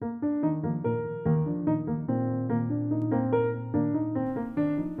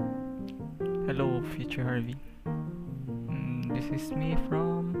Future Harvey. This is me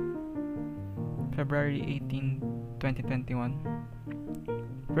from February 18, 2021.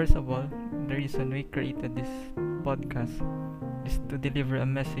 First of all, the reason we created this podcast is to deliver a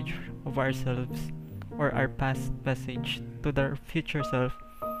message of ourselves or our past message to the future self.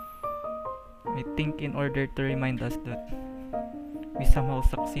 I think in order to remind us that we somehow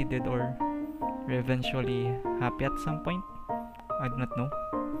succeeded or we're eventually happy at some point. I do not know.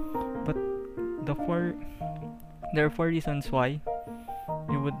 But the four there are four reasons why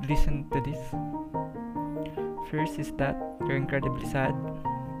you would listen to this. First is that you're incredibly sad.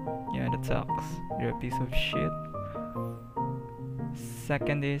 Yeah, that sucks. You're a piece of shit.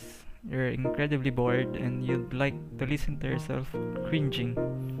 Second is you're incredibly bored and you'd like to listen to yourself cringing,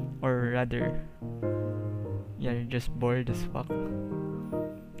 or rather, yeah, you're just bored as fuck.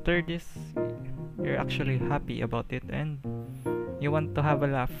 Third is you're actually happy about it and you want to have a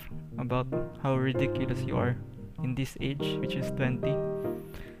laugh about how ridiculous you are in this age, which is 20.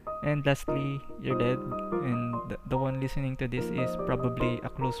 And lastly, you're dead, and the one listening to this is probably a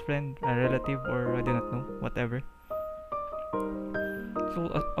close friend, a relative, or I do not know, whatever. So,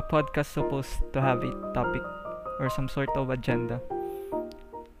 a podcast supposed to have a topic or some sort of agenda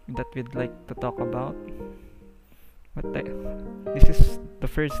that we'd like to talk about. This is the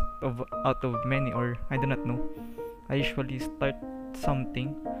first of out of many, or I do not know. I usually start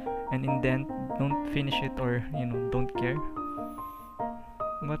something and in the end don't finish it, or don't care.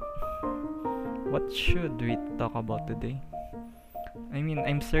 But what should we talk about today? I mean,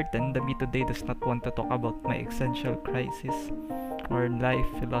 I'm certain that me today does not want to talk about my existential crisis or life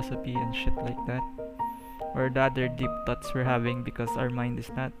philosophy and shit like that, or the other deep thoughts we're having because our mind is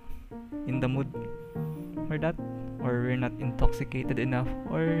not in the mood for that, or we're not intoxicated enough,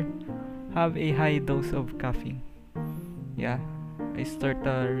 or have a high dose of caffeine. Yeah, I start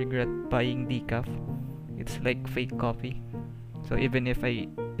to regret buying decaf. It's like fake coffee. So even if I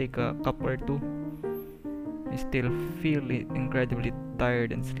take a cup or two, I still feel incredibly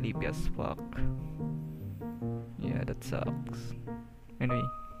tired and sleepy as fuck. Yeah, that sucks. Anyway,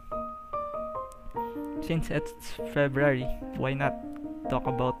 since it's February, why not talk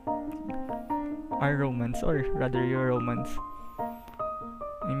about our romance, or rather your romance?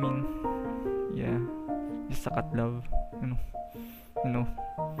 I mean, yeah, you suck at love. You know,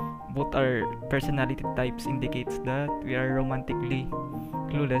 both our personality types indicates that we are romantically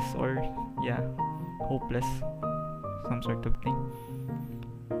clueless, or yeah, hopeless, some sort of thing.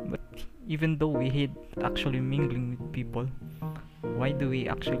 But even though we hate actually mingling with people, why do we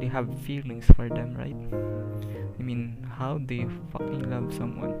actually have feelings for them, right? I mean, how do you fucking love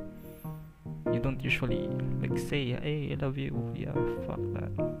someone? You don't usually like say, hey, I love you. Yeah, fuck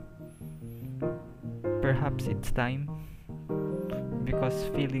that. Perhaps it's time, because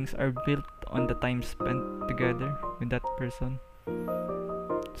feelings are built on the time spent together with that person.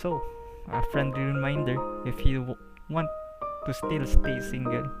 So, a friendly reminder, if you want to still stay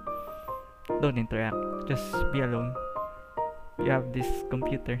single, don't interact, just be alone. You have this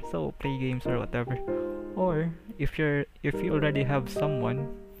computer, so play games or whatever. Or if you already have someone,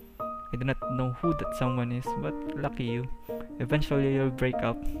 I do not know who that someone is, but lucky you, eventually you'll break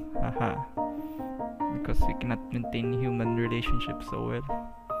up. Haha, because we cannot maintain human relationships so well.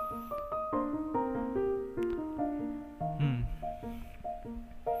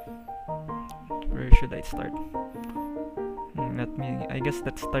 Where should I start? I guess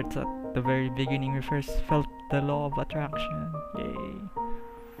that starts at the very beginning. We first felt the law of attraction. Yay!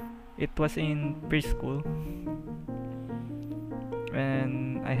 It was in preschool,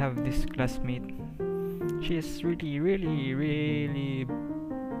 and I have this classmate. She is really, really, really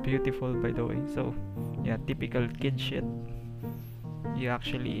beautiful, by the way. So, yeah, typical kid shit. You're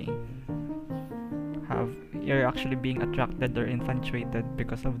actually being attracted or infatuated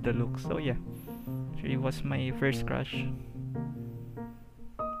because of the looks. So yeah, she was my first crush.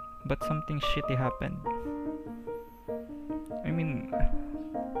 But something shitty happened. I mean,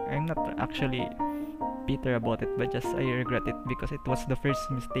 I'm not actually bitter about it, but just I regret it because it was the first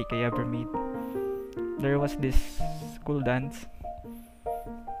mistake I ever made. There was this school dance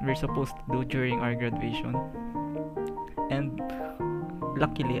we're supposed to do during our graduation, and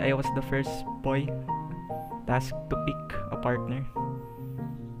luckily I was the first boy tasked to pick a partner,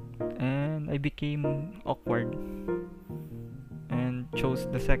 and I became awkward and chose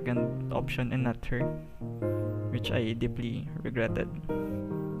the second option and not her, which I deeply regretted.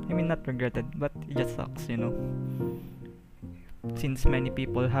 I mean, not regretted, but it just sucks, since many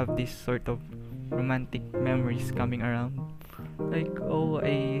people have this sort of romantic memories coming around, like, oh,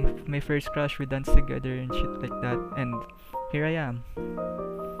 my first crush, we danced together and shit like that, and here I am,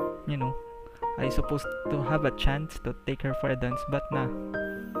 I supposed to have a chance to take her for a dance, but nah,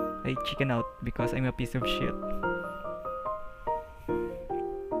 I chicken out because I'm a piece of shit.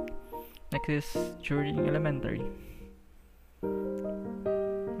 Next is during elementary.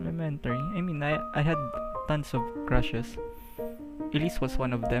 I mean, I had tons of crushes. Elise was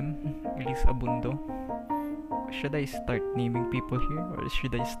one of them. Elise Abundo. Should I start naming people here, or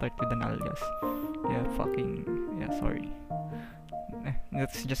should I start with an alias? Yeah, sorry.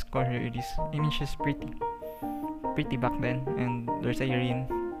 Let's just call her Elise. I mean, she's pretty back then, and there's Irene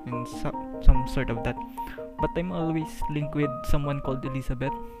and some sort of that. But I'm always linked with someone called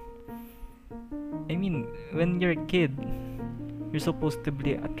Elizabeth. I mean, when you're a kid, you're supposed to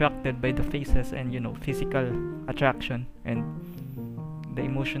be attracted by the faces and physical attraction, and the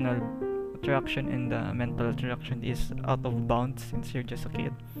emotional attraction and the mental attraction is out of bounds since you're just a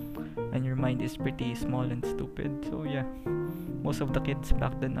kid and your mind is pretty small and stupid. So yeah, most of the kids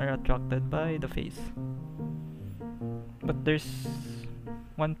back then are attracted by the face. But there's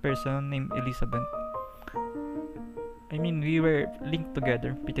one person named Elizabeth. I mean, we were linked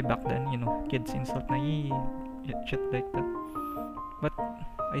together pretty back then, kids insult na shit like that. But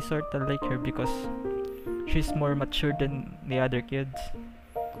I sorta like her because she's more mature than the other kids,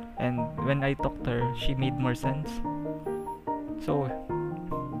 and when I talked to her, she made more sense. So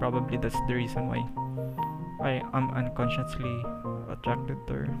probably that's the reason why I am unconsciously attracted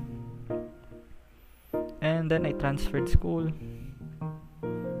to her. And then I transferred school,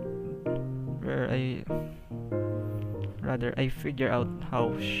 where I figure out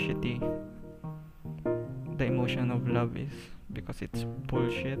how shitty the emotion of love is, because it's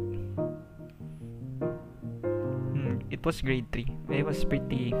bullshit. It was grade 3. I was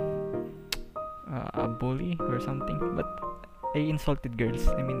pretty a bully or something, but I insulted girls.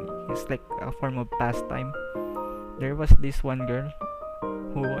 I mean, it's like a form of pastime. There was this one girl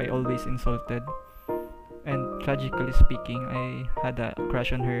who I always insulted, and tragically speaking, I had a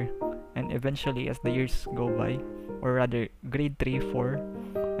crush on her. And eventually, as the years go by, or rather grade 3, 4,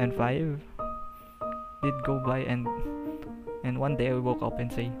 and 5 did go by, and one day I woke up and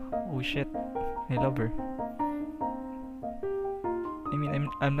say, oh shit, I love her. I mean,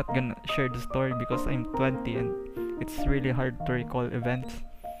 I'm not gonna share the story because I'm 20 and it's really hard to recall events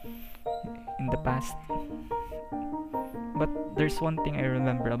in the past. But there's one thing I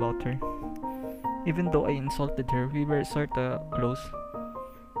remember about her. Even though I insulted her, we were sorta close.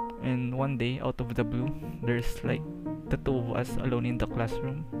 And one day, out of the blue, there's like the two of us alone in the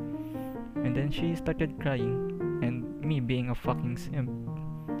classroom. And then she started crying. And me being a fucking simp,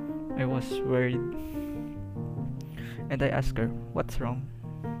 I was worried. And I asked her, what's wrong?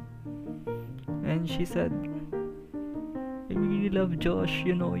 And she said, I really love Josh,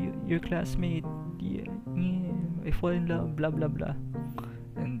 your classmate. Yeah, I fall in love, blah blah blah.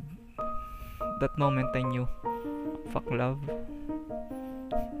 And that moment I knew, fuck love.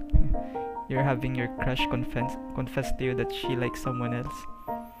 You're having your crush confess to you that she likes someone else.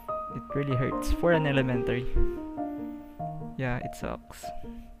 It really hurts for an elementary. Yeah, it sucks.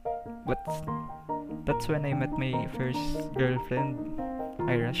 But that's when I met my first girlfriend,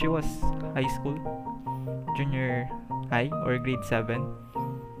 Ira. She was high school, junior high or grade 7.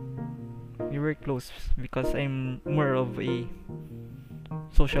 We were close because I'm more of a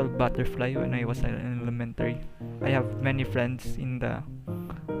social butterfly when I was in elementary. I have many friends in the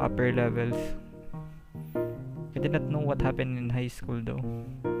upper levels. I did not know what happened in high school though.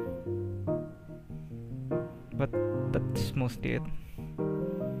 But that's mostly it.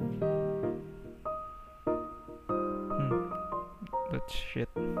 That's shit.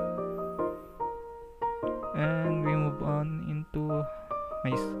 And we move on into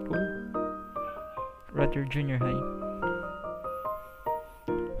high school, rather junior high.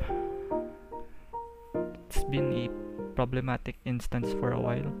 It's been a problematic instance for a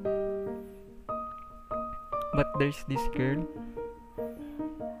while, but there's this girl.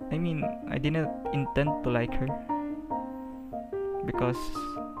 I mean, I didn't intend to like her because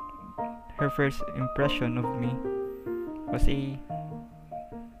her first impression of me was a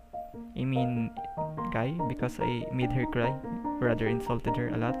mean guy because I made her cry, rather insulted her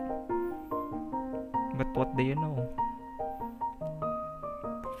a lot. But what do you know?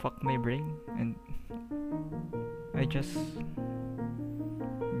 Fuck my brain, and I just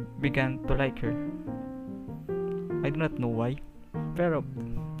began to like her. I do not know why, pero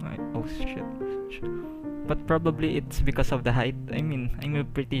oh shit. But probably it's because of the height. I mean, I'm a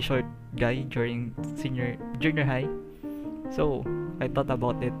pretty short guy during junior high, so I thought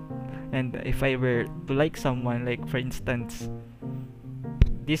about it. And if I were to like someone, like for instance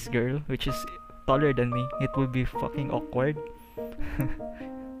this girl, which is taller than me, it would be fucking awkward.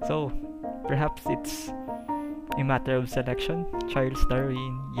 So So perhaps it's a matter of selection. Charles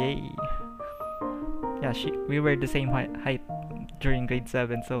Darwin, yay. Yeah, we were the same height during grade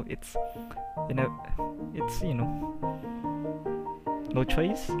 7, so you know, it's no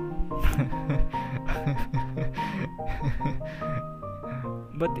choice.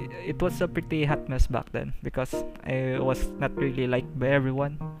 But it was a pretty hot mess back then because I was not really liked by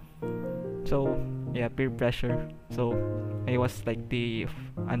everyone. So yeah, peer pressure. So I was like the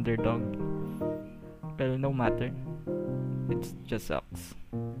underdog. Well, no matter. It just sucks.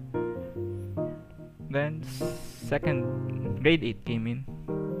 Then second grade 8 came in.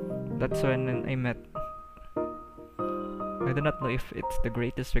 That's when I met. I do not know if it's the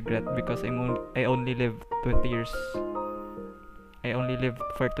greatest regret because I only lived 20 years. I only lived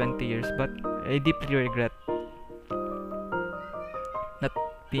for 20 years, but I deeply regret not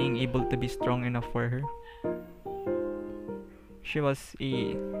being able to be strong enough for her. She was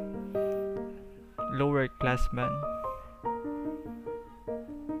a lower class man.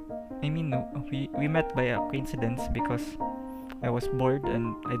 I mean, no, we met by a coincidence because I was bored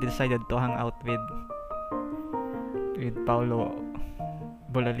and I decided to hang out with Paolo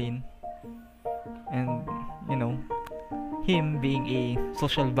Bolalin. And him being a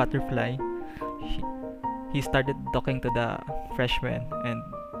social butterfly, he started talking to the freshmen, and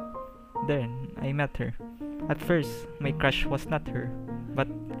then I met her. At first, my crush was not her, but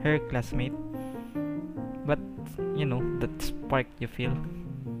her classmate. But that spark you feel,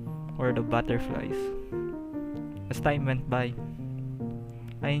 or the butterflies. As time went by,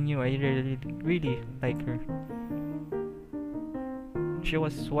 I knew I really, really like her. She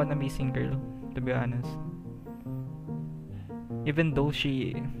was one amazing girl, to be honest. Even though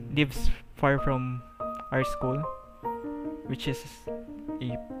she lives far from our school, which is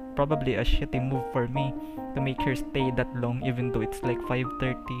probably a shitty move for me to make her stay that long, even though it's like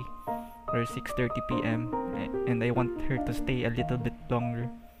 5:30 or 6:30 p.m. And I want her to stay a little bit longer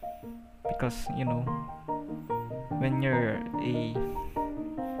because when you're a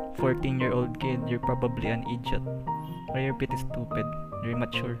 14-year-old kid, you're probably an idiot, or you're pretty stupid, you're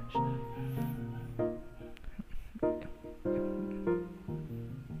immature.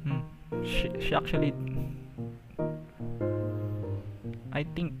 She actually, I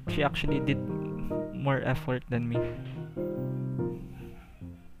think she actually did more effort than me.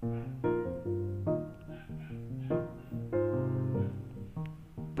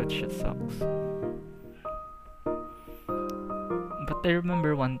 That shit sucks. But I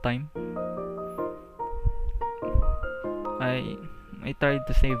remember one time I tried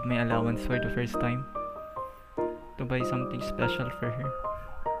to save my allowance for the first time to buy something special for her.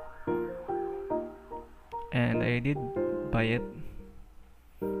 And I did buy it.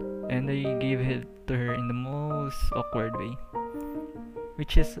 And I gave it to her in the most awkward way.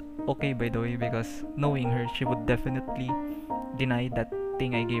 Which is okay, by the way, because knowing her, she would definitely deny that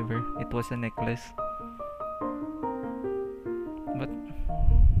thing I gave her. It was a necklace. But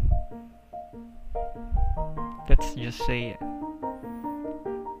let's just say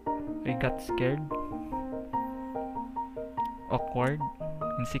I got scared, awkward,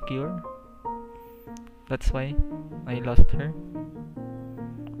 insecure. That's why I lost her.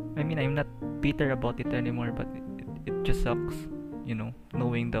 I mean, I'm not bitter about it anymore, but it just sucks,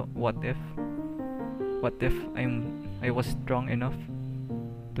 knowing the what if. What if I was strong enough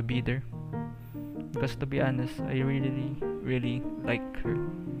to be there? Because to be honest, I really, really like her.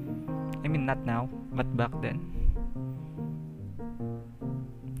 I mean, not now, but back then.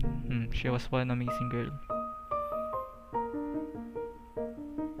 She was one amazing girl.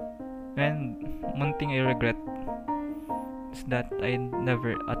 And one thing I regret is that I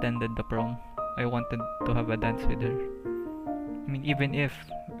never attended the prom. I wanted to have a dance with her. I mean, even if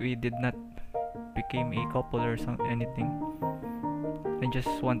we did not became a couple or anything, I just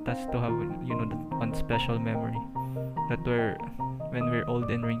want us to have that one special memory that when we're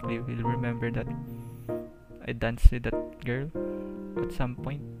old and wrinkly, we'll remember that I danced with that girl at some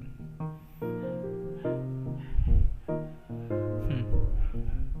point.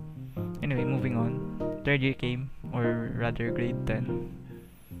 Anyway, moving on. Third year came, or rather grade 10.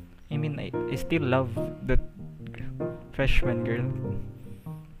 I mean, I still love that freshman girl.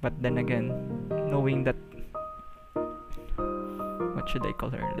 But then again, knowing that, what should I call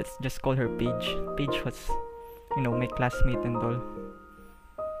her? Let's just call her Paige. Paige was, my classmate and all.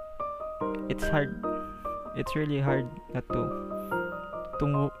 It's hard. It's really hard not to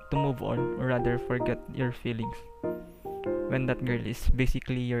move on, or rather forget your feelings when that girl is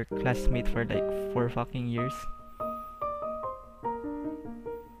basically your classmate for like 4 fucking years.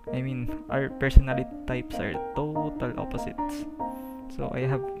 I mean, our personality types are total opposites. So I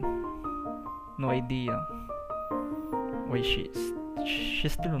have no idea why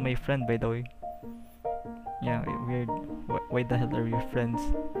she's still my friend, by the way. Yeah, weird. Why the hell are we friends?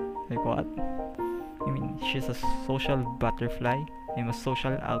 Like what? I mean, she's a social butterfly. I'm a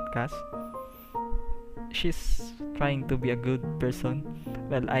social outcast. She's trying to be a good person.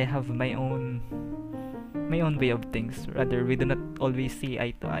 Well, I have my own way of things. Rather, we do not always see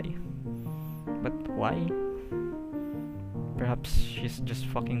eye to eye. But why? Perhaps she's just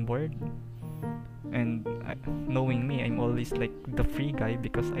fucking bored. And knowing me, I'm always like the free guy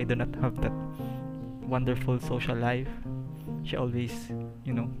because I do not have that wonderful social life. She always,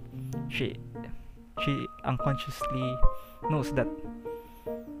 you know, she she unconsciously knows that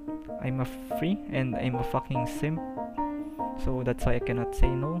I'm a free and I'm a fucking simp. So that's why I cannot say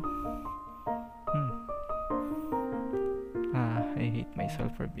no. Hmm. I hate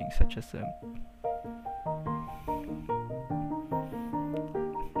myself for being such a simp.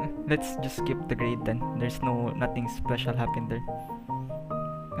 Let's just skip the grade then. There's nothing special happened there.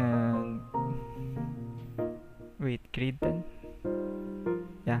 And wait, grade 10?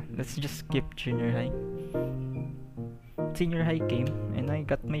 Yeah, let's just skip junior high. Senior high came and I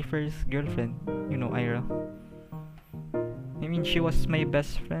got my first girlfriend, Ira. I mean, she was my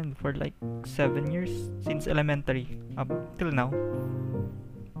best friend for like 7 years since elementary up till now.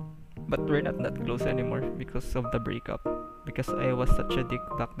 But we're not that close anymore because of the breakup. Because I was such a dick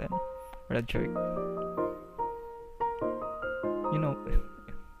back then. Or a jerk. You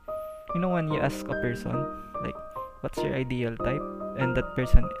know, when you ask a person, like, what's your ideal type? And that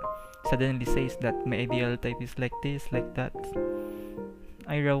person suddenly says that my ideal type is like this, like that.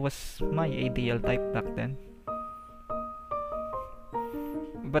 Ira was my ideal type back then.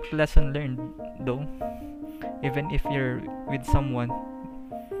 But lesson learned though, even if you're with someone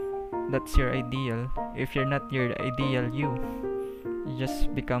that's your ideal, if you're not your ideal you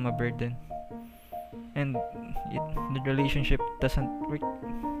just become a burden. And the relationship doesn't work.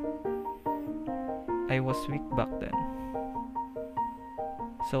 I was weak back then.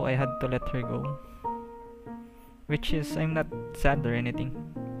 So I had to let her go. Which is, I'm not sad or anything.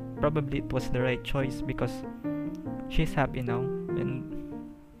 Probably it was the right choice because she's happy now. And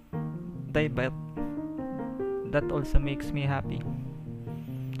but that also makes me happy.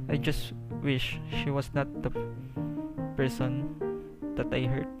 I just wish she was not the person that I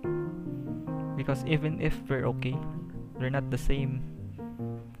hurt. Because even if we're okay, we're not the same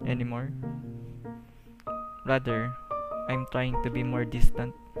anymore. Rather, I'm trying to be more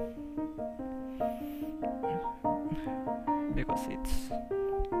distant. Because it's,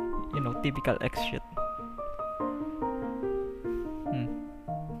 typical ex shit. Hmm.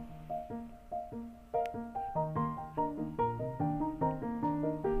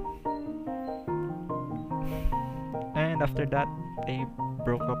 And after that, I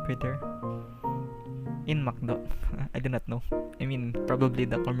broke up with her. In McDo. I do not know. I mean, probably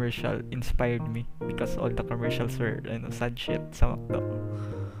the commercial inspired me because all the commercials were, sad shit sa McDo.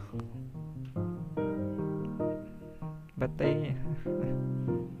 But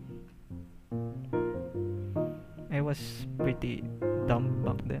I was pretty dumb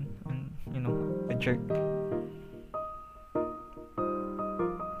back then, and a jerk.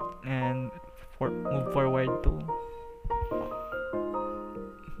 And move forward to.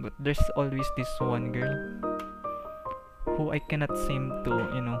 But there's always this one girl who I cannot seem to,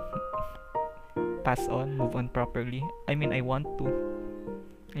 pass on, move on properly. I mean, I want to.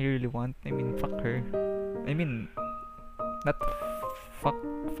 I really want. I mean, fuck her. I mean, not fuck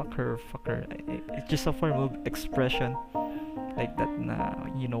her. It's just a form of expression like that.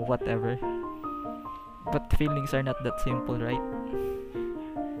 Whatever. But feelings are not that simple, right?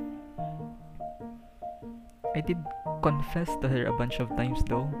 I did confess to her a bunch of times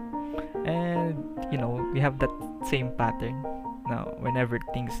though, and we have that same pattern. Now, whenever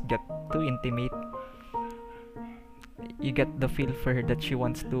things get too intimate, you get the feel for her that she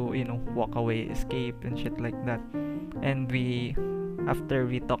wants to walk away, escape, and shit like that. And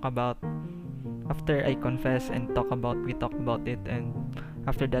after I confess and we talk about it, and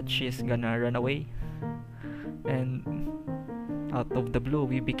after that she's gonna run away. And out of the blue,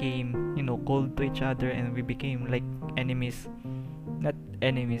 we became cold to each other, and we became like enemies. Not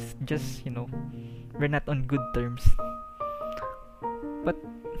enemies, just we're not on good terms. But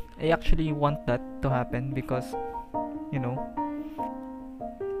I actually want that to happen because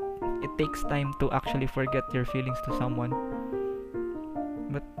it takes time to actually forget your feelings to someone.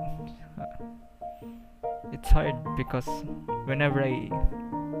 But it's hard because whenever I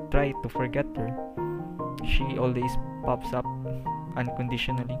try to forget her, she always pops up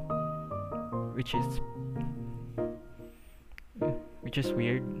unconditionally, which which is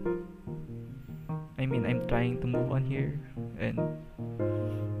weird. I mean, I'm trying to move on here, and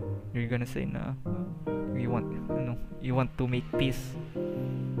you're gonna say na you want to make peace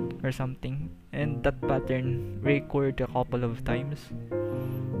or something, and that pattern recurred a couple of times,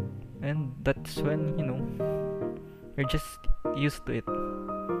 and that's when you're just used to it.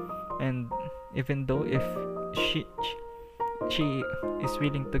 And even though if she she is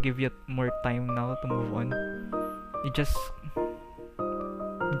willing to give you more time now to move on, you just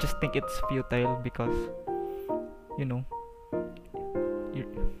think it's futile because you know you,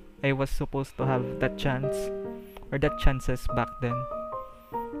 I was supposed to have that chance or that chances back then,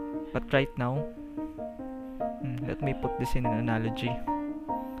 but right now, let me put this in an analogy.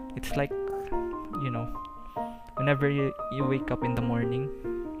 It's like, whenever you wake up in the morning,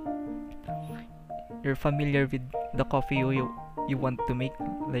 you're familiar with the coffee you want to make.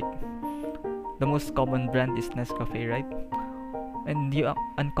 Like, the most common brand is Nescafe, right? And you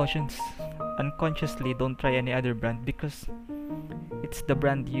unconsciously don't try any other brand because it's the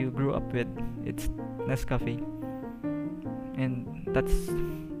brand you grew up with. It's Nescafe, and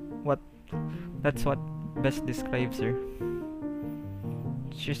what what best describes her.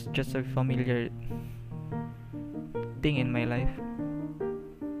 She's just a familiar thing in my life.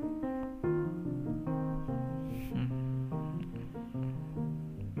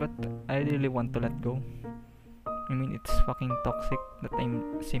 But I really want to let go. I mean, it's fucking toxic that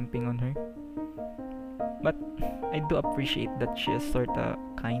I'm simping on her. But I do appreciate that she is sorta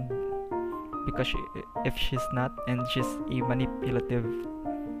kind. Because if she's not, and she's a manipulative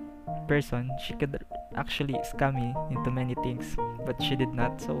person, she could actually scam me into many things. But she did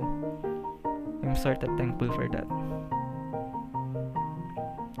not, so I'm sorta thankful for that.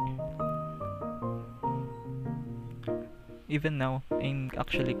 Even now, I'm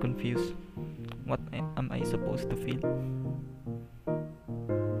actually confused. What am I supposed to feel?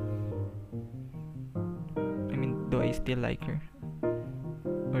 I mean, do I still like her?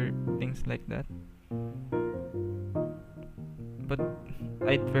 Or things like that? But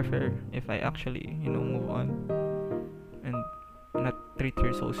I'd prefer if I actually, move on and not treat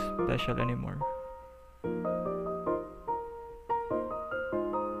her so special anymore.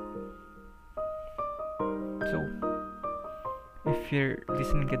 So, if you're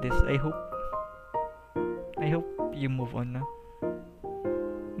listening to this, I hope you move on na.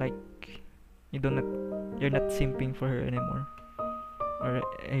 Like, you're not simping for her anymore. Or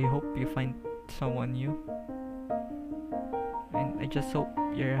I hope you find someone new. And I just hope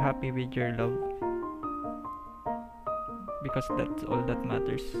you're happy with your love. Because that's all that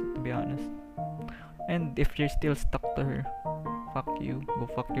matters, to be honest. And if you're still stuck to her, fuck you. Go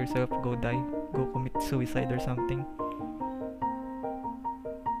fuck yourself, go die, go commit suicide or something.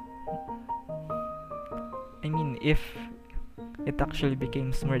 I mean, if it actually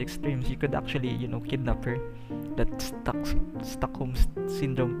becomes more extremes, you could actually, kidnap her. That Stockholm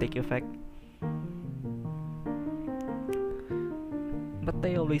syndrome take effect. But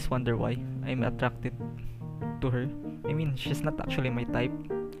I always wonder why I'm attracted to her. I mean, she's not actually my type.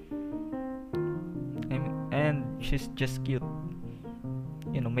 And she's just cute.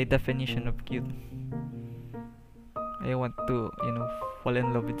 My definition of cute. I want to, fall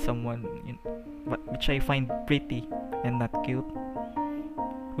in love with someone which I find pretty and not cute.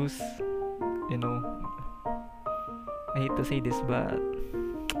 Who's, I hate to say this, but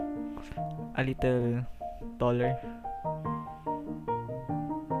a little taller.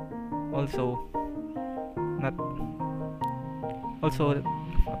 Also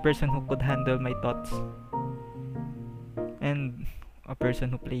a person who could handle my thoughts, and a person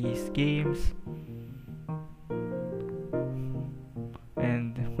who plays games,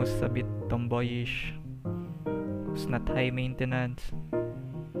 and who's a bit tomboyish, who's not high maintenance.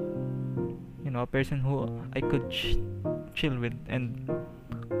 A person who I could chill with and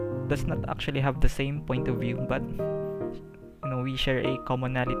does not actually have the same point of view, but we share a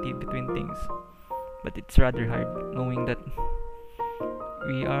commonality between things. But it's rather hard knowing that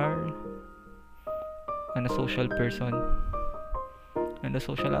we are a social person and a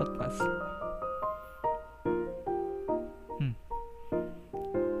social outcast.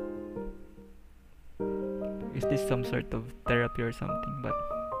 Is this some sort of therapy or something? But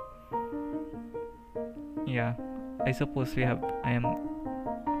yeah, I suppose I'm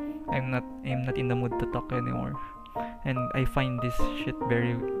not in the mood to talk anymore. And I find this shit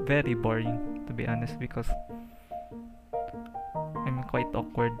very, very boring, to be honest, because I'm quite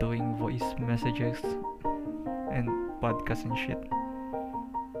awkward doing voice messages and podcasts and shit.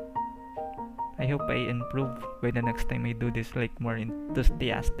 I hope I improve by the next time I do this, like more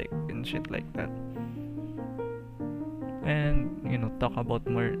enthusiastic and shit like that. and talk about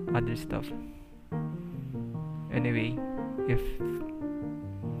more other stuff. Anyway, if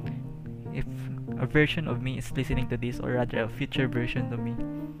if a version of me is listening to this, or rather a future version of me,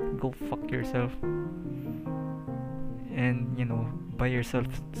 go fuck yourself, and buy yourself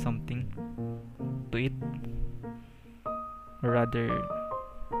something to eat, or rather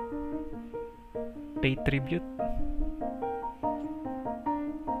pay tribute.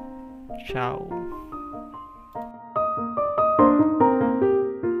 Ciao.